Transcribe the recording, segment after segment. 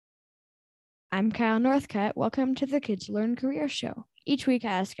I'm Kyle Northcutt. Welcome to the Kids Learn Career Show. Each week, I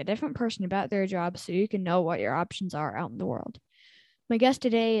ask a different person about their job so you can know what your options are out in the world. My guest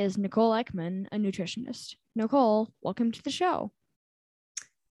today is Nicole Ekman, a nutritionist. Nicole, welcome to the show.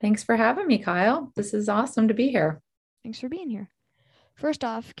 Thanks for having me, Kyle. This is awesome to be here. Thanks for being here. First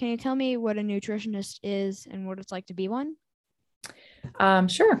off, can you tell me what a nutritionist is and what it's like to be one?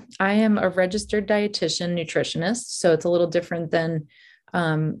 Sure. I am a registered dietitian nutritionist. So it's a little different than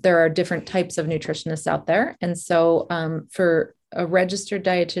there are different types of nutritionists out there. And so for a registered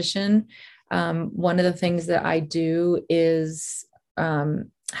dietitian, one of the things that I do is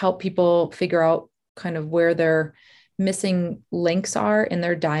help people figure out kind of where their missing links are in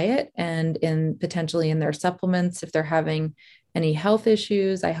their diet and in potentially in their supplements. If they're having any health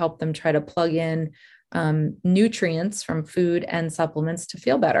issues, I help them try to plug in nutrients from food and supplements to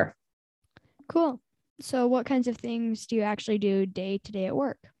feel better. Cool. So, what kinds of things do you actually do day to day at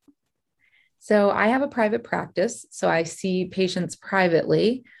work? So I have a private practice. So I see patients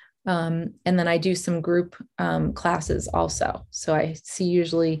privately. And then I do some group classes also. So I see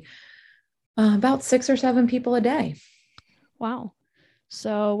usually about 6 or 7 people a day. Wow.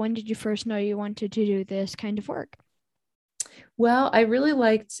 So, when did you first know you wanted to do this kind of work? Well, I really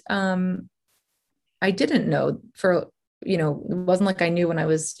liked, I didn't know for, it wasn't like I knew when I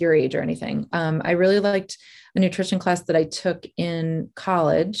was your age or anything. I really liked a nutrition class that I took in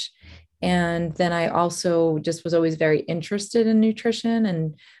college. And then I also just was always very interested in nutrition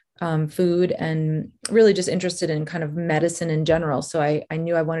and food and really just interested in kind of medicine in general. So I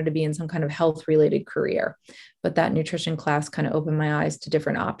knew I wanted to be in some kind of health related career, but that nutrition class kind of opened my eyes to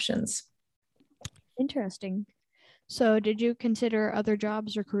different options. Interesting. So, did you consider other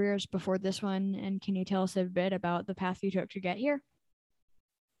jobs or careers before this one? And can you tell us a bit about the path you took to get here?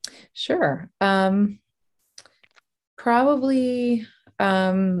 Sure. Probably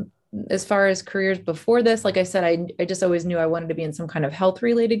as far as careers before this, like I said, I just always knew I wanted to be in some kind of health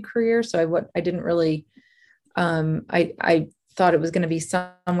related career. So I didn't really I thought it was going to be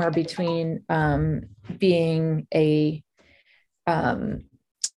somewhere between being a um,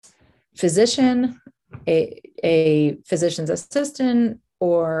 physician, a physician's assistant,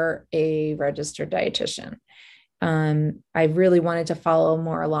 or a registered dietitian. I really wanted to follow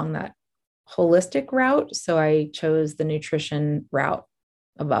more along that holistic route. So I chose the nutrition route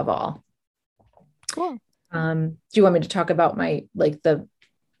above all. Cool. Do you want me to talk about my like the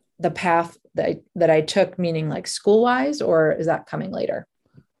path that I took, meaning like school wise, or is that coming later?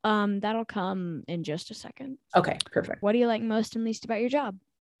 That'll come in just a second. Okay, perfect. What do you like most and least about your job?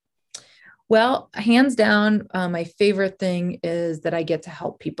 Well, hands down, my favorite thing is that I get to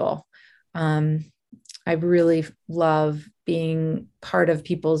help people. Um, I really love being part of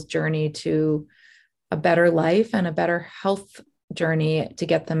people's journey to a better life and a better health journey to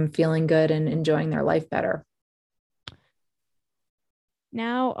get them feeling good and enjoying their life better.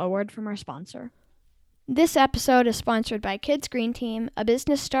 Now, a word from our sponsor. This episode is sponsored by Kids Green Team, a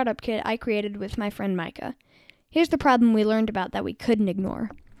business startup kit I created with my friend Micah. Here's the problem we learned about that we couldn't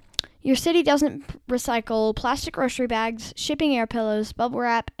ignore. Your city doesn't recycle plastic grocery bags, shipping air pillows, bubble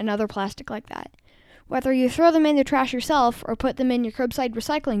wrap, and other plastic like that. Whether you throw them in the trash yourself or put them in your curbside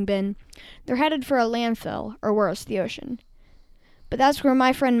recycling bin, they're headed for a landfill, or worse, the ocean. But that's where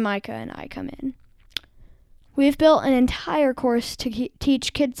my friend Micah and I come in. We've built an entire course to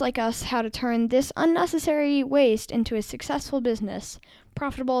teach kids like us how to turn this unnecessary waste into a successful business,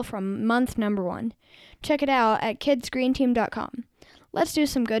 profitable from month number 1. Check it out at kidsgreenteam.com. Let's do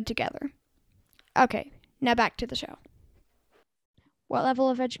some good together. Okay, now back to the show. What level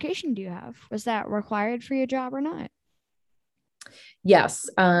of education do you have? Was that required for your job or not? Yes,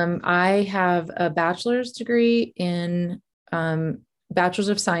 I have a bachelor's degree in bachelor's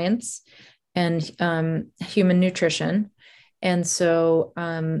of science and human nutrition. And so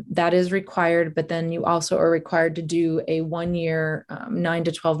that is required, but then you also are required to do a 1 year, 9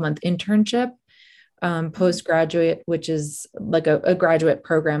 to 12 month internship postgraduate, which is like a graduate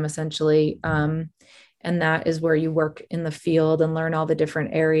program essentially. And that is where you work in the field and learn all the different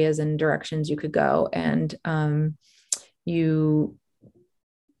areas and directions you could go. And you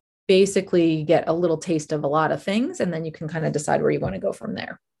basically get a little taste of a lot of things, and then you can kind of decide where you want to go from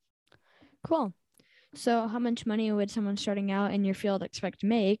there. Cool. So, how much money would someone starting out in your field expect to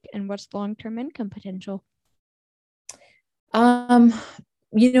make, and what's the long-term income potential? Um,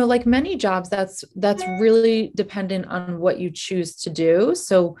 like many jobs, that's really dependent on what you choose to do.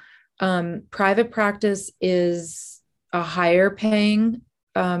 So, private practice is a higher paying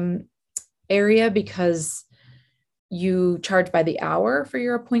um, area because you charge by the hour for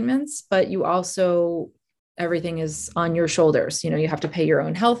your appointments, but you also everything is on your shoulders. You have to pay your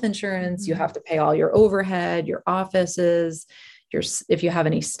own health insurance, you Mhm. have to pay all your overhead, your offices, if you have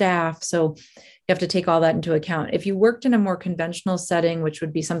any staff. So you have to take all that into account. If you worked in a more conventional setting, which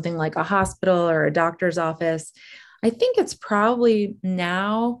would be something like a hospital or a doctor's office, I think it's probably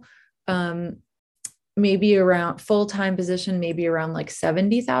now, maybe around full-time position, maybe around like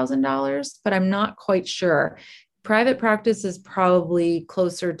 $70,000, but I'm not quite sure. Private practice is probably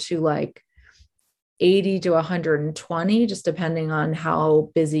closer to like 80 to 120, just depending on how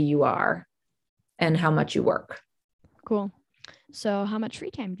busy you are and how much you work. Cool. So how much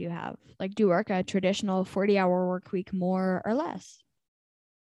free time do you have? Like, do you work a traditional 40-hour work week more or less?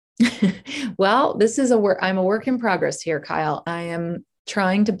 Well, this is I'm a work in progress here, Kyle. I am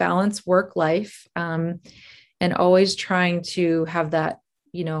trying to balance work life, and always trying to have that,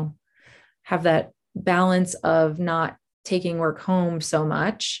 have that balance of not taking work home so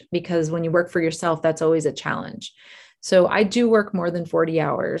much, because when you work for yourself, that's always a challenge. So I do work more than 40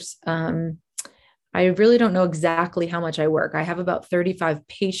 hours. I really don't know exactly how much I work. I have about 35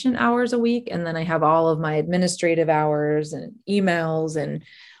 patient hours a week, and then I have all of my administrative hours and emails and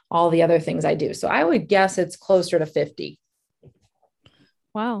all the other things I do. So I would guess it's closer to 50.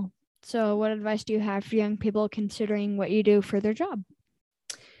 Wow. So what advice do you have for young people considering what you do for their job?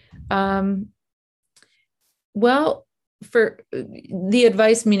 Um, well, for the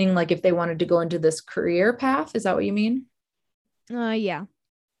advice, meaning like if they wanted to go into this career path, is that what you mean? Yeah.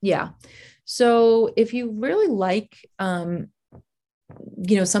 Yeah. So if you really like, something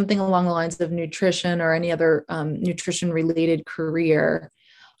along the lines of nutrition or any other nutrition related career,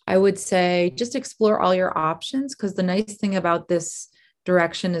 I would say just explore all your options, because the nice thing about this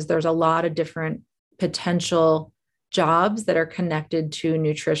direction is there's a lot of different potential jobs that are connected to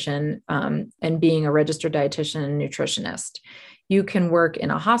nutrition, and being a registered dietitian and nutritionist. You can work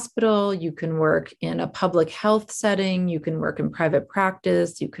in a hospital, you can work in a public health setting, you can work in private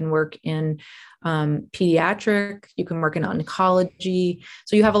practice, you can work in pediatric, you can work in oncology.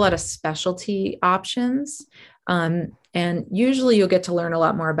 So you have a lot of specialty options. And usually you'll get to learn a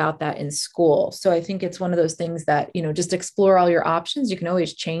lot more about that in school. So I think it's one of those things that, just explore all your options. You can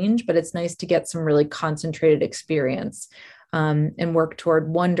always change, but it's nice to get some really concentrated experience, and work toward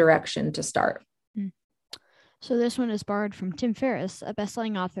one direction to start. So this one is borrowed from Tim Ferriss, a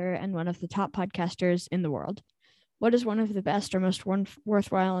best-selling author and one of the top podcasters in the world. What is one of the best or most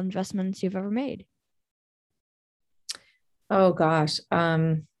worthwhile investments you've ever made? Oh gosh.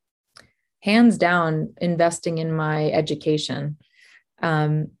 Hands down, investing in my education.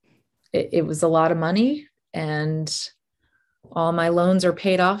 It was a lot of money, and all my loans are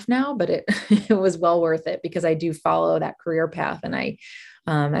paid off now, but it it was well worth it, because I do follow that career path, and I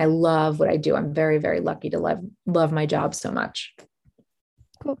love what I do. I'm very, very lucky to love my job so much.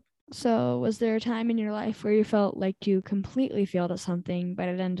 Cool. So was there a time in your life where you felt like you completely failed at something, but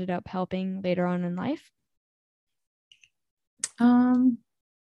it ended up helping later on in life? Um,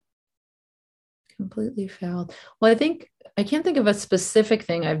 Completely failed. Well, I can't think of a specific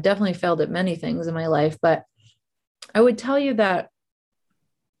thing. I've definitely failed at many things in my life, but I would tell you that,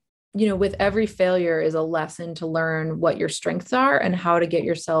 with every failure is a lesson to learn what your strengths are and how to get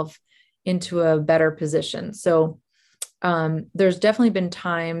yourself into a better position. So, there's definitely been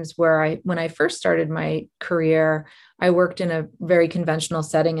times where when I first started my career, I worked in a very conventional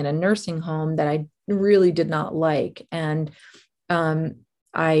setting in a nursing home that I really did not like. And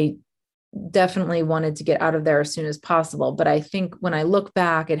I definitely wanted to get out of there as soon as possible. But I think when I look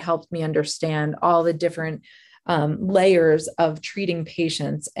back, it helped me understand all the different layers of treating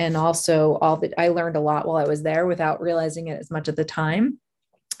patients, and also all that I learned a lot while I was there without realizing it as much at the time.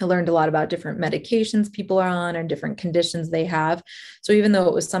 I learned a lot about different medications people are on and different conditions they have. So even though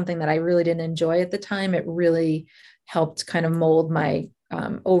it was something that I really didn't enjoy at the time, it really helped kind of mold my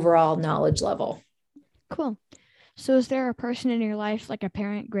overall knowledge level. Cool. So is there a person in your life, like a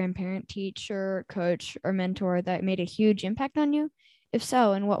parent, grandparent, teacher, coach, or mentor that made a huge impact on you? If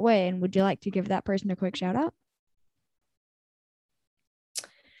so, in what way? And would you like to give that person a quick shout out?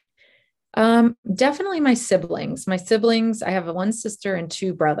 Definitely my siblings. My siblings, I have one sister and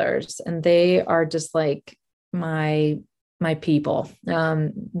two brothers, and they are just like my people.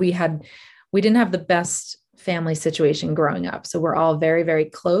 We didn't have the best family situation growing up, so we're all very, very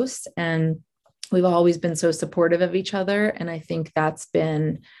close, and we've always been so supportive of each other. And I think that's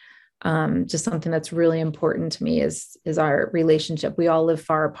been just something that's really important to me is our relationship. We all live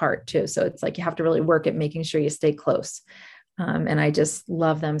far apart too, so it's like you have to really work at making sure you stay close. And I just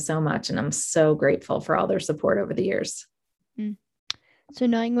love them so much. And I'm so grateful for all their support over the years. Mm. So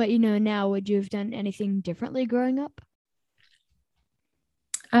knowing what you know now, would you have done anything differently growing up?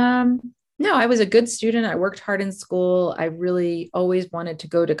 Um, No, I was a good student. I worked hard in school. I really always wanted to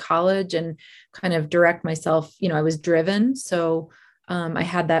go to college and kind of direct myself. I was driven. So I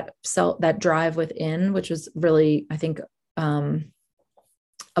had that drive within, which was really, I think, um,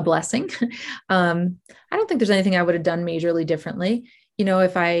 a blessing. I don't think there's anything I would have done majorly differently.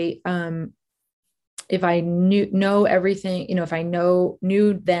 If I know everything, if I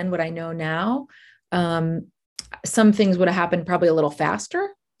knew then what I know now, um, some things would have happened probably a little faster,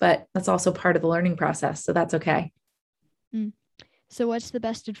 but that's also part of the learning process. So that's okay. Mm. So what's the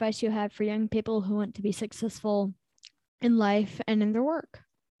best advice you have for young people who want to be successful in life and in their work?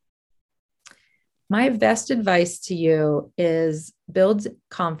 My best advice to you is build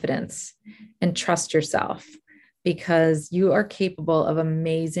confidence and trust yourself because you are capable of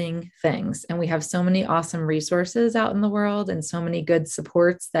amazing things. And we have so many awesome resources out in the world and so many good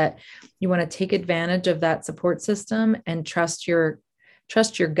supports that you want to take advantage of that support system and trust your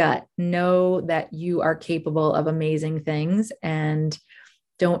gut. Know that you are capable of amazing things and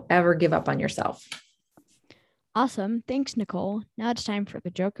don't ever give up on yourself. Awesome. Thanks, Nicole. Now it's time for the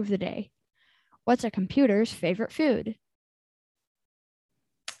joke of the day. What's a computer's favorite food?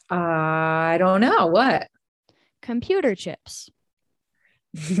 I don't know. What? Computer chips.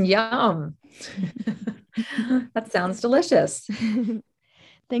 Yum. That sounds delicious.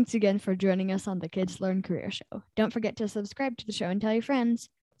 Thanks again for joining us on the Kids Learn Career Show. Don't forget to subscribe to the show and tell your friends.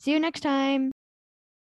 See you next time.